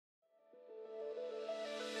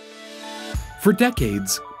For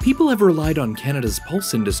decades, people have relied on Canada's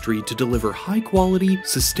pulse industry to deliver high-quality,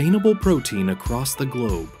 sustainable protein across the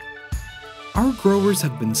globe. Our growers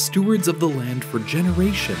have been stewards of the land for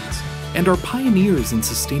generations and are pioneers in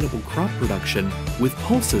sustainable crop production, with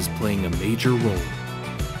pulses playing a major role.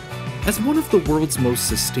 As one of the world's most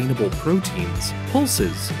sustainable proteins,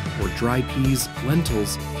 pulses, or dry peas,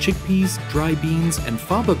 lentils, chickpeas, dry beans, and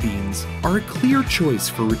faba beans, are a clear choice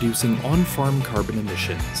for reducing on-farm carbon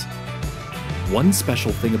emissions. One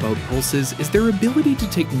special thing about pulses is their ability to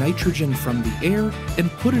take nitrogen from the air and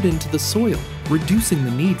put it into the soil, reducing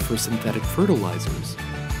the need for synthetic fertilizers.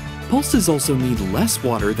 Pulses also need less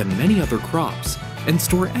water than many other crops and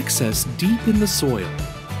store excess deep in the soil.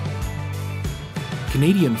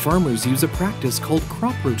 Canadian farmers use a practice called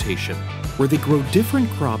crop rotation, where they grow different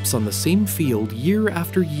crops on the same field year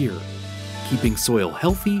after year, keeping soil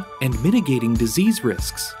healthy and mitigating disease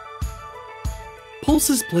risks.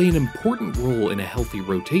 Pulses play an important role in a healthy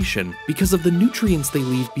rotation because of the nutrients they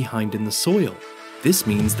leave behind in the soil. This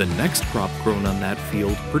means the next crop grown on that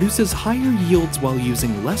field produces higher yields while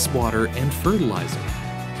using less water and fertilizer.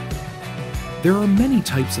 There are many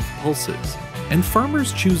types of pulses, and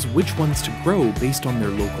farmers choose which ones to grow based on their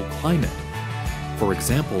local climate. For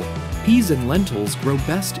example, peas and lentils grow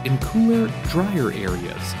best in cooler, drier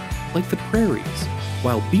areas, like the prairies,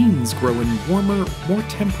 while beans grow in warmer, more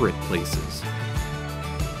temperate places.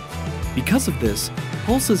 Because of this,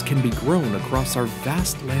 pulses can be grown across our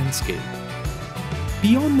vast landscape.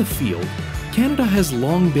 Beyond the field, Canada has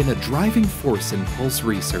long been a driving force in pulse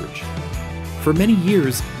research. For many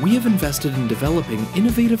years, we have invested in developing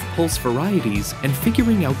innovative pulse varieties and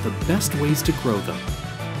figuring out the best ways to grow them.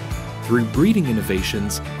 Through breeding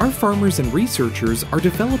innovations, our farmers and researchers are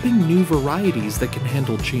developing new varieties that can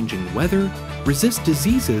handle changing weather, resist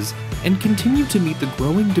diseases, and continue to meet the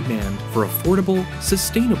growing demand for affordable,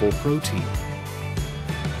 sustainable protein.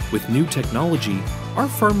 With new technology, our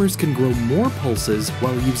farmers can grow more pulses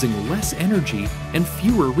while using less energy and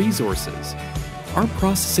fewer resources. Our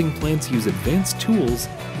processing plants use advanced tools,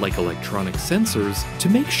 like electronic sensors, to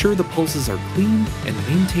make sure the pulses are clean and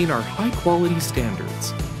maintain our high-quality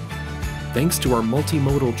standards. Thanks to our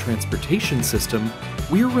multimodal transportation system,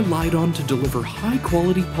 we are relied on to deliver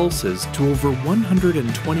high-quality pulses to over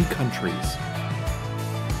 120 countries.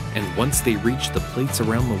 And once they reach the plates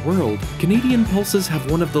around the world, Canadian pulses have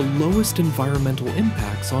one of the lowest environmental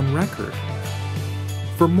impacts on record.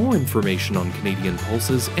 For more information on Canadian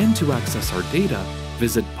pulses and to access our data,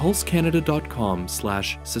 visit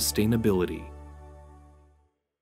pulsecanada.com/sustainability.